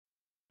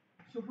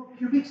So for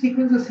cubic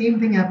sequence, the same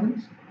thing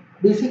happens.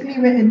 Basically,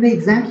 when in the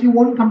exams, you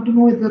won't come to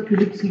know it's a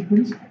cubic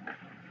sequence.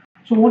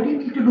 So what you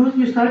need to do is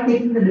you start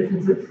taking the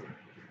differences.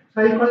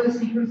 So I'll call the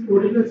sequence, the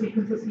original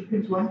sequence as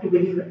sequence 1 to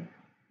begin with.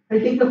 I'll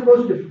take the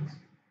first difference.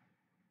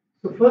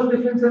 So first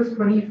difference is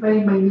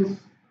 25 minus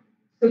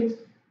 6,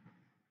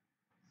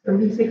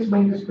 76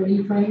 minus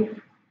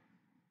 25,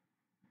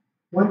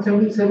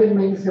 177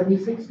 minus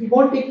 76. We go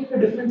on taking the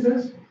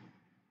differences.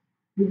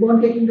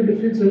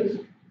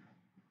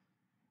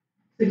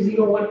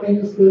 601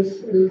 minus this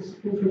is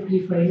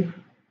 255.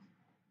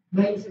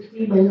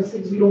 960 minus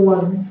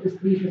 601 is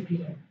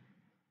 359.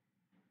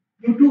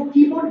 You two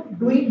keep on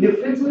doing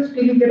differences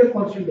till you get a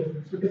constant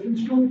difference. So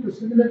difference 2, so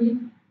similarly,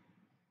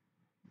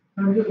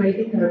 I'm just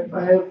writing that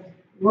I have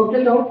worked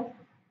it out.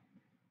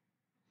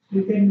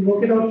 You can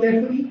work it out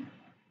carefully.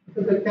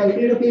 Because the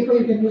calculator paper,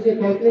 you can use your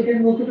calculator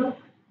and work it out.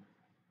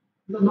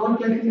 The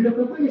non-calculator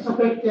paper, you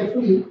subtract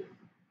carefully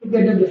to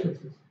get the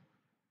differences.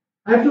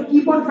 I have to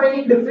keep on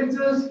finding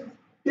differences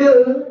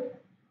till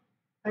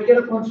I get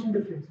a constant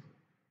difference.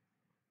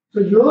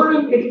 So here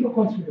I'm getting a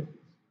constant difference.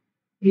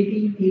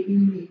 18,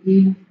 18,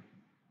 18,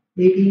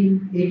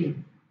 18,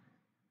 18.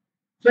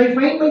 So I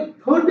find my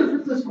third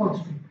difference is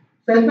constant.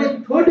 So as my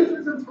third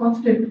difference is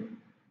constant,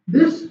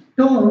 this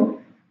term,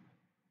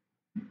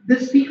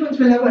 this sequence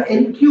will have an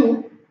n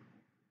cube.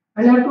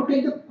 I'll have to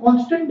take the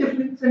constant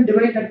difference and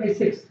divide that by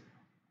 6.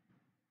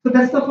 So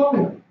that's the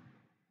formula.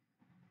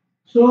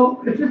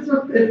 So if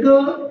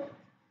the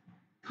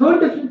third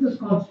difference is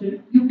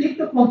constant, you take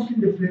the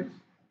constant difference.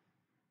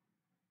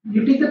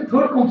 You take the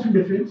third constant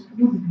difference.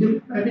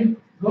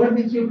 Third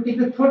means you take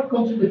the third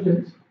constant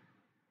difference,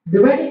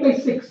 divide it by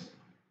 6,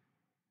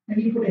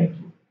 and you put n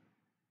cube.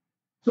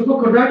 So for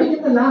quadratic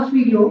in the last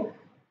video,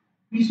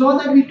 we saw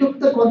that we took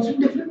the constant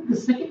difference, the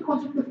second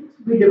constant difference,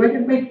 we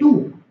divided by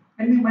 2,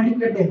 and we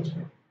multiplied the n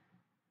square.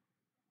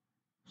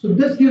 So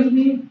this gives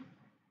me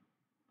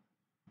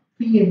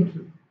 3n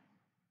cube.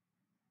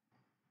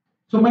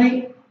 So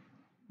my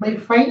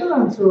final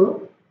answer,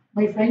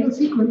 my final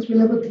sequence will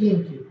have a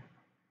 3n cube.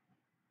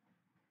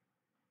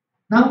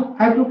 Now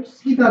I have to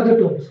see the other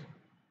terms.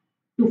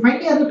 To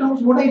find the other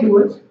terms, what I do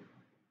is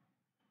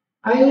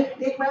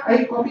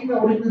I copy my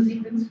original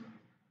sequence.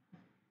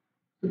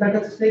 So that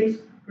is 6,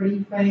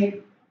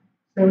 25,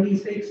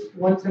 76,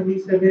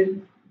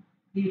 177,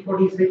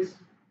 346.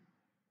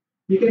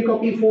 You can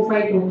copy 4,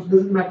 5 terms,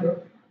 doesn't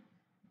matter.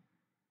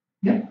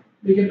 Yeah,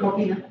 you can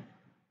copy that.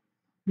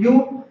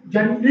 You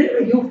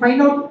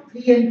find out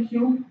 3n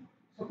cube.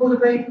 Suppose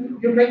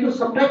you're trying to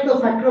subtract the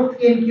factor of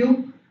 3n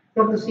cube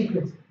from the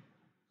sequence.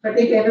 So I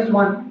take n as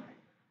 1.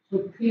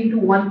 So 3 into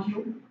 1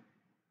 cube,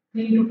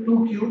 3 into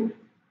 2 cube.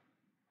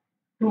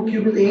 2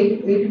 cube is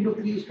 8, 8 into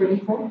 3 is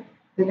 24.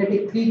 Then I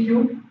take 3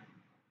 cube.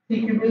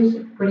 3 cube is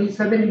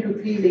 27 into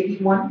 3 is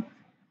 81.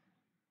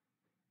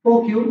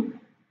 4 cube,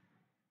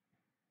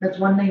 that's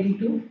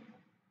 192.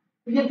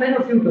 You can find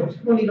a few terms.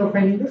 No need of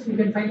finding this. You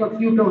can find a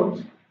few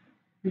terms.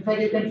 In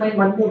fact, you can find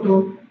one more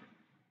term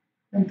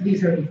and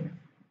 375.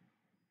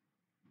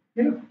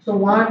 So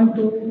 1,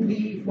 2,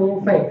 3,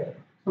 4, 5.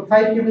 So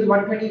 5 cube is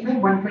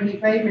 125.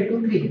 125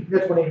 into 3.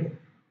 That's what I do.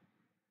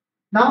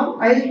 Now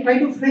I'll try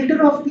to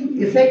filter off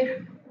the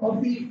effect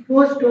of the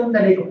first term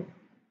that I got.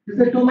 This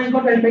is the term I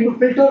got. I'll try to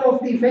filter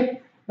off the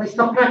effect by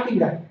subtracting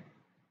that.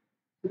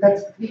 So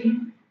that's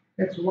 3.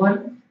 That's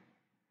 1.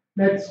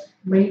 That's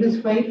minus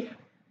 5.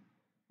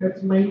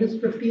 That's minus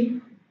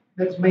 15.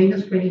 That's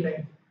minus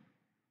 29.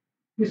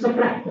 You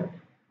subtract that.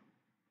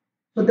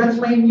 So that's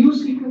my new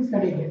sequence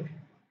that I get.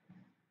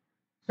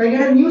 So I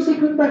get a new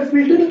sequence by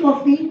filtering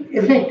off the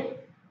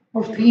effect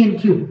of 3n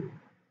cube.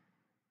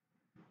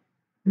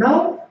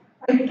 Now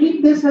I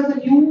treat this as a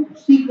new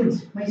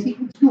sequence, my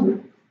sequence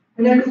 2,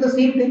 and I'll do the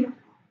same thing.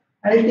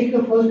 I'll take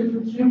the first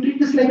difference. You treat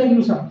this like a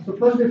new sum. So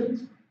first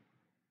difference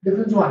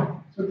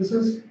 1. So this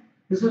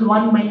is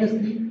 1 minus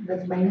 3,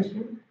 that's minus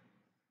 2.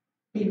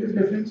 Take this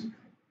difference,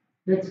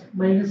 that's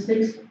minus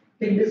 6.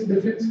 Take this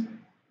difference,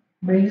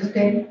 minus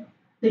 10.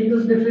 Take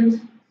this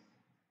difference,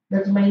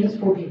 that's minus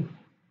 14.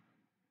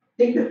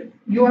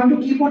 You have to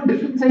keep on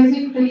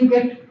differentiating till you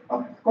get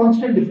a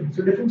constant difference.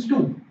 So difference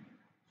 2.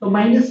 So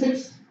minus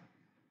 6,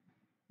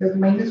 that's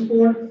minus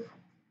 4,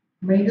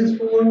 minus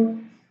 4,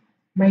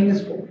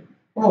 minus 4.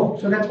 Oh,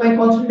 so that's my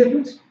constant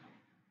difference.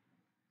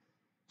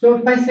 So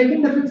if my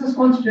second difference is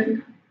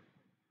constant,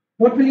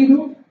 what will you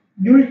do?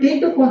 You will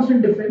take the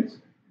constant difference,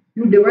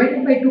 you divide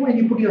it by 2 and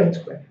you put your n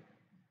square.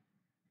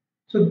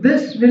 So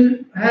this will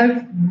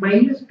have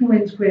minus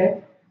 2n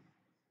square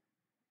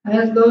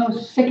as the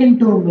second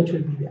term which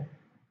will be there.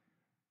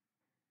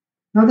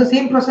 Now the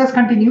same process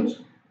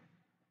continues.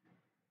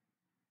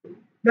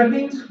 That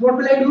means what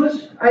will I do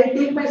is I'll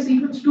take my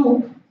sequence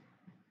 2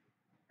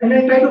 and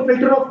I'll try to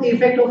filter off the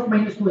effect of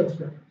minus 2n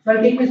square. So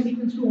I'll take my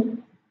sequence 2,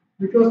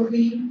 which was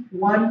 3,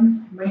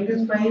 1,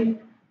 minus 5,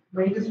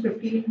 minus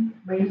 15,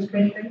 minus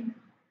 29.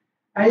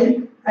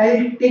 I'll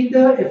take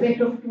the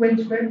effect of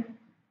 2n square,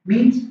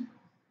 means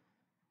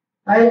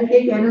I'll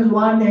take n as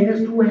 1, n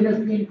as 2, n as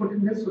 3 and put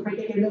in this. So if I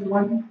take n as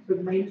 1, so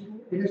minus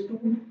 2, N is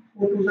 2,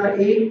 4 twos are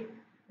 8,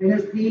 N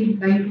is 3,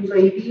 9 twos are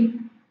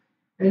 18,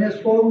 N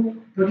is 4,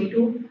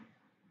 32,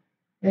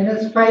 N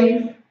is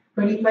 5,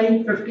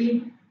 25,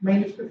 50,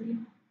 minus 50,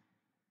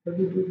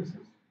 32 this is.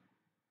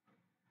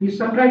 You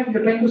subtract,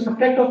 you're trying to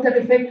subtract off that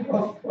effect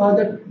of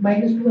the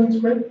minus 2n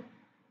square.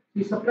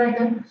 You subtract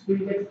that, so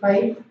you get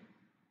 5,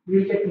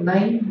 you get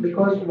 9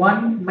 because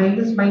 1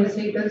 minus minus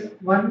 8 is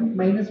 1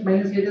 minus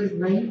minus 8 is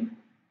 9,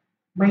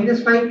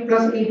 minus 5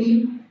 plus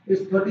 18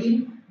 is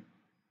 13.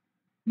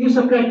 You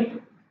subtract,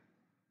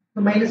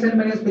 so minus and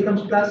minus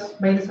becomes plus,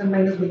 minus and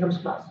minus becomes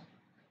plus.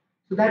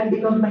 So that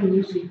becomes my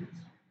new sequence.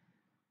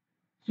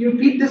 So you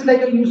treat this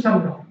like a new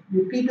sum now.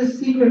 You treat this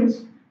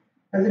sequence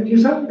as a new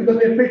sum because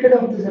we have filtered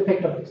out this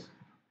effect of this.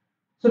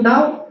 So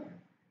now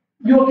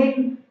you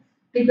again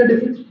take the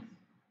difference.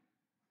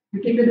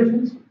 You take the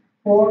difference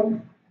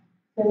 4,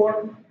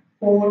 4,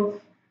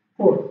 4,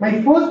 4.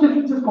 My first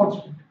difference is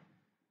constant.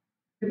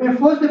 If my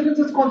first difference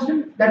is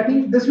constant, that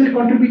means this will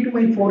contribute to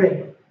my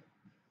 4n.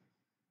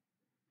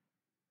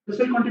 This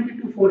will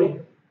contribute to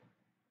 4n.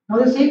 Now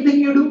the same thing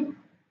you do.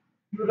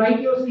 You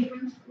write your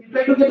sequence. You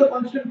try to get a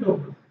constant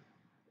term.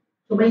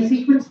 So my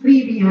sequence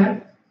 3 we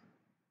have.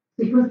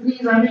 Sequence 3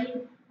 is running.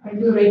 I'm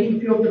just writing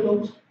few of the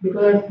terms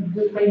because I'm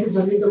just trying to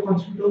generate the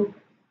constant term.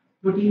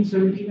 13,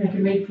 17. I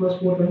can write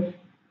first 4 terms.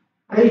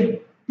 I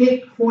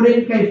take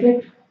 4n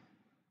effect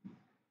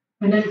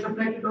and I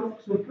subtract it off.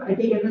 So I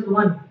take n as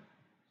 1.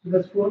 So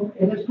that's 4.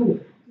 N is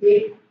 2.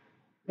 8.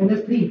 N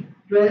is 3.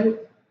 12.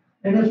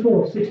 N is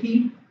 4.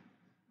 16.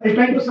 I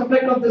try to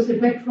subtract off this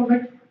effect from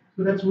it.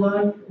 So that's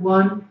 1,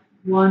 1,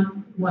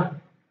 1,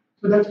 1.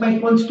 So that's my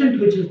constant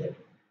which is there.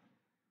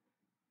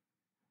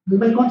 This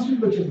is my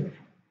constant which is there.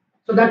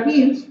 So that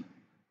means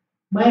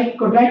my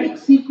quadratic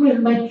sequence,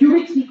 my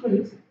cubic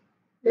sequence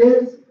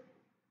is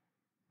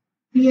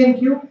 3n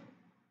cube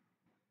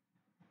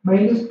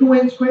minus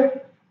 2n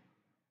square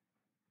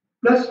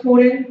plus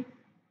 4n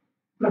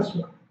plus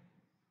 1.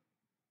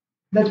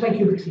 That's my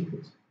cubic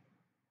sequence.